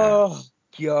 Yeah. Oh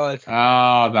God.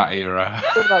 That era.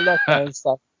 All that lockdown and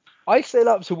stuff. I still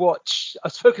up to watch.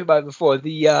 I've spoken about it before.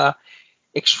 The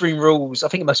Extreme Rules. I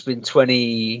think it must have been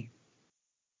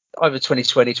either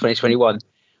 2020, 2021,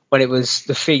 when it was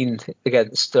The Fiend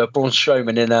against Braun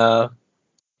Strowman in a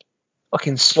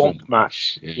fucking swamp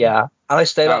match. Yeah. And I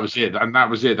stayed up. That was it. And that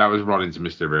was it. That was Rollins and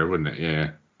Mysterio, wasn't it?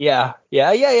 Yeah.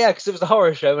 Yeah. Because it was the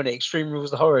horror show, wasn't it? Extreme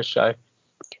Rules, the horror show.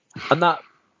 And that,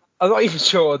 I'm not even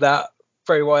sure that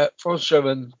Bray Wyatt, Braun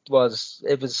Strowman was.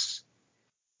 It was,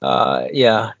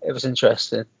 it was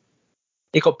interesting.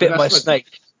 He got bit by a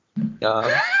snake.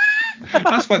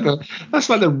 That's like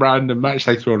the random match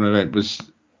they threw on an event was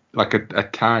like a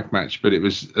tag match, but it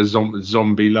was a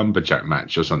zombie lumberjack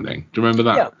match or something. Do you remember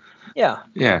that? Yeah.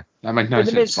 That makes no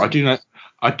sense. I do know.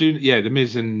 The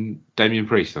Miz and Damian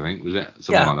Priest, I think, was it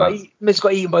something like that. Miz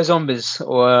got eaten by zombies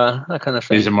or that kind of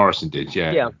thing. Miz and Morrison did,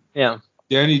 yeah. Yeah.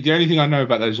 The only thing I know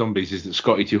about those zombies is that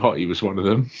Scotty 2 Hotty was one of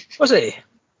them. Was he?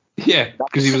 Yeah,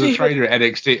 because he was a trainer at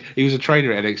NXT. He was a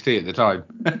trainer at NXT at the time.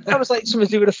 That was like something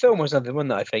to do with a film or something,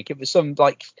 wasn't it? I think it was some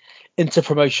like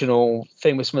inter-promotional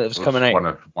thing with something that was coming out.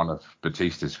 One of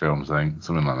Batista's films, I think,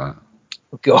 something like that.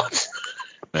 Oh God.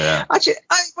 Yeah. Actually,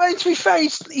 to be fair,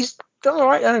 he's done all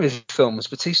right in his films,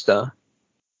 Batista.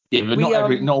 Yeah, but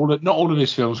not all of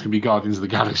his films can be Guardians of the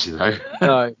Galaxy, though.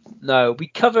 No.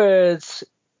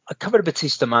 I covered a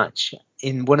Batista match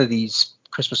in one of these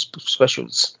Christmas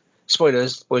specials.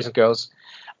 Spoilers, boys and girls.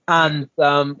 And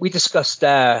we discussed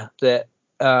there that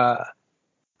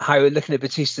how looking at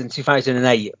Batista in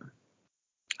 2008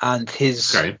 and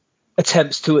his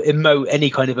attempts to emote any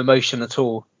kind of emotion at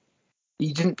all.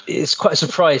 He didn't. It's quite a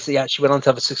surprise that he actually went on to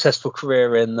have a successful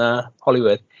career in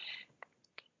Hollywood.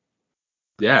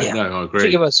 Yeah, no, I agree. I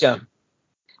think it was,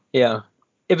 yeah.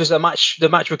 It was a match. The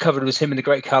match we covered was him and the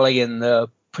Great Khali in the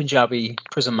Punjabi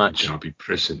prison match. Punjabi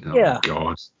prison. Oh my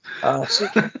God. So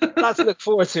that's to look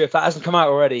forward to if that hasn't come out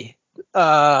already.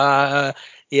 But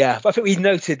I think we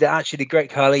noted that actually the Great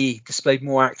Khali displayed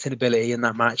more acting ability in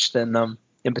that match than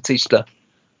in Batista.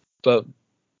 But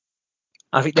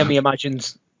I think then we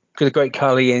imagined the Great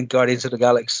Khali in Guardians of the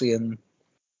Galaxy and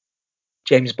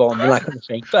James Bond and that kind of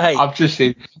thing. But hey, I've just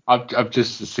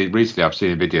seen recently. I've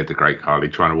seen a video of the Great Khali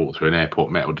trying to walk through an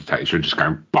airport metal detector and just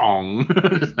going bong.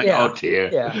 Oh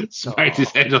dear! Smacked his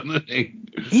head on the thing.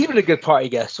 He was a good party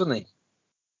guest, wasn't he?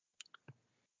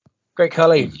 Great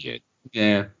Khali.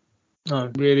 Yeah.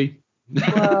 No, really.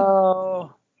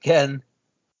 Well, again,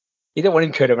 you don't want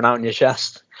him curling out on your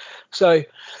chest. So,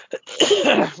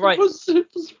 right. What's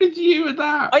with you with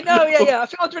that? I know, yeah. I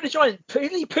think Andre the Giant,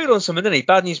 he pooed on someone, didn't he?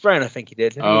 Bad News Brown, I think he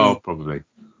did. Probably.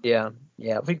 Yeah.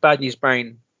 I think Bad News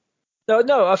Brown.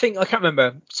 No, I can't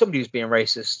remember. Somebody was being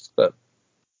racist, but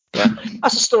yeah,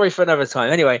 that's a story for another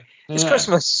time. Anyway, it's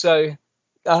Christmas, so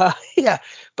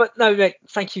But no, mate,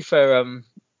 thank you for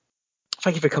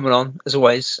coming on as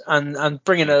always, and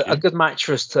bringing a good match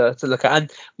for us to look at.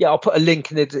 And I'll put a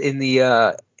link in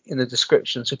the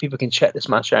description so people can check this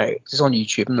match out. It's on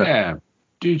YouTube, isn't it? Yeah,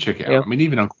 do check it out. I mean,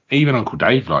 even Uncle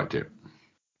Dave liked it.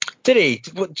 Did he?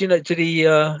 Do you know? Did he?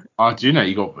 I do know.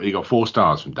 He got 4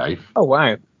 stars from Dave. Oh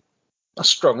wow, that's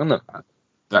strong, isn't it?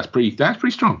 That's pretty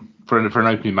strong for an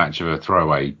opening match of a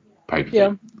throwaway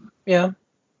pay-per-view. Yeah.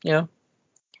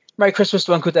 Merry Christmas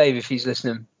to Uncle Dave if he's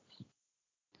listening.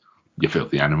 You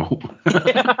filthy animal.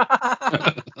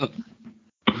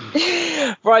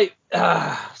 Right.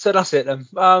 So that's it then.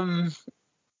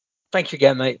 Thank you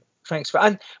again, mate. Thanks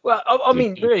I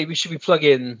mean, really, we should be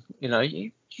plugging. You know,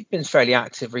 you've been fairly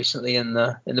active recently in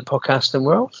the podcasting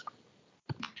world.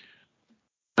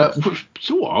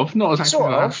 Sort of, not as active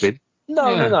as I've been.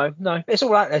 No. It's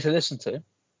all out there to listen to.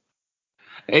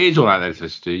 It is all out there to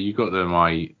listen to. You've got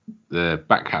the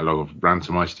back catalogue of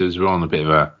Rantermeisters. We're on a bit of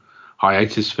a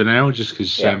hiatus for now, just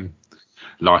because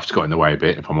life's got in the way a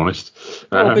bit, if I'm honest.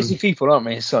 We're all busy people, aren't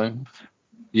we? So.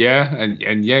 Yeah,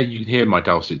 and you can hear my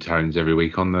dulcet tones every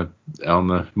week on the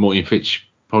Morty and Fitch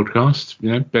podcast.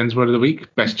 You know, Ben's word of the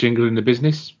week, best jingle in the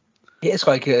business. It's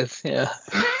quite good, yeah.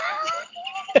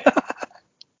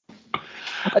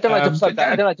 I don't like to plug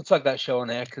that. I don't like to plug that show on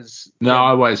there because. No,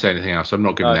 I won't say anything else. I'm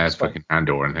not giving their fucking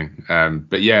handle or anything.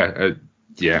 But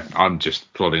I'm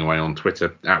just plodding away on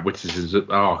Twitter at witticisms.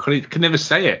 I can never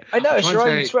say it. I know it's your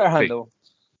own Twitter handle.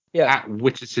 Yeah. At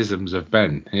witticisms of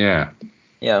Ben. Yeah.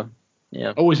 Yeah.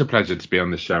 Always a pleasure to be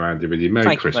on the show, Andy. With you.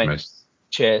 Merry Christmas.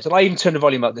 Cheers. And I even turned the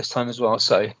volume up this time as well.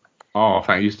 So. Oh,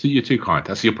 thank you. You're too kind.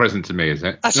 That's your present to me, is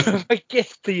it? That's my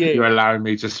gift to you. You're allowing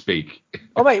me to speak.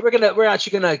 Oh, mate, we're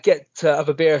actually gonna get to have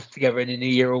a beer together in the new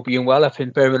year, all being well, up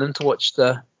in Birmingham to watch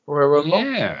the Royal Rumble.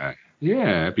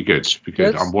 Yeah, it'd be good.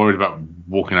 I'm worried about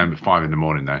walking home at 5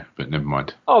 a.m, though, but never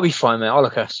mind. I'll be fine, mate. I'll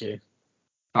look after you.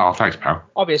 Oh, thanks, pal.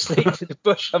 Obviously, to the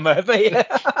bush somewhere, but yeah.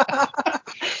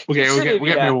 We'll get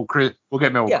Millwall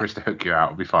Chris to hook you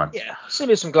out. It'll be fine. Yeah, send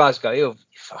me some Glasgow.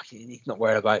 He's not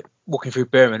worried about walking through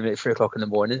Birmingham at 3 o'clock in the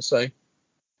morning. So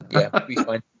yeah, we'll be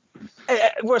fine.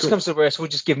 Worst comes to worst, we'll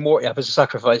just give Morty up as a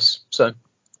sacrifice. So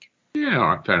yeah, all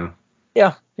right, fair enough.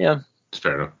 Yeah. It's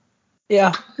fair enough.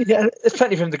 Yeah. There's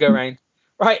plenty for him to go around.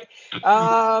 Right.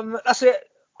 That's it.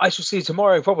 I shall see you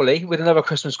tomorrow probably with another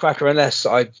Christmas cracker, unless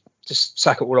I just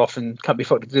sack it all off and can't be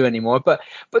fucked to do anymore. But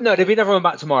no, there'll be another one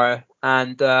back tomorrow,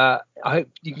 and I hope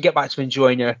you can get back to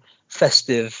enjoying your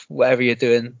festive whatever you're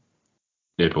doing.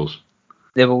 Nibbles.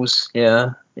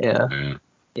 Yeah.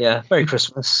 Merry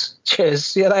Christmas. Cheers.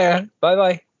 See you later.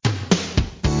 Bye.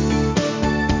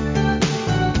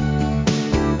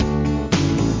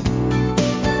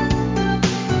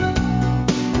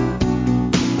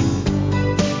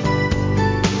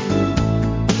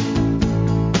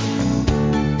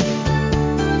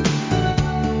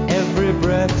 Every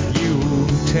breath you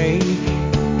take,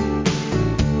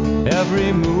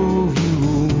 every move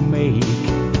you make,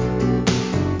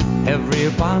 every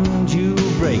bond you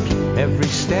break, every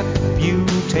step you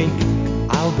take,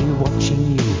 I'll be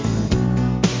watching you.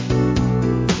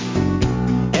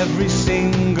 Every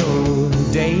single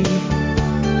day,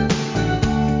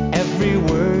 every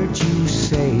word you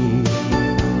say,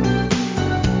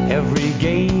 every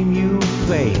game you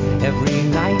play, every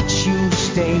night you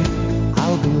stay,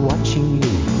 I'll be watching you.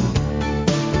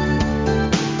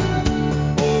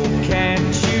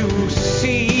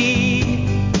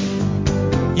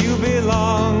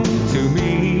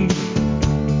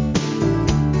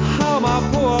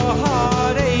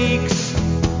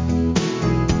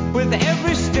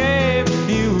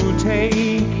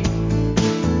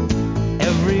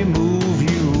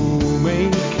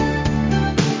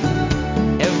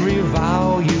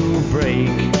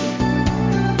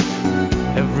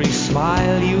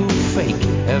 smile you fake,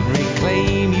 every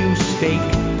claim you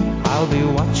stake, I'll be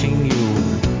watching you.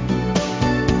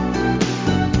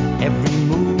 Every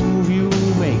move you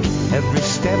make, every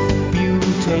step you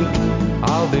take,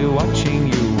 I'll be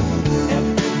watching you.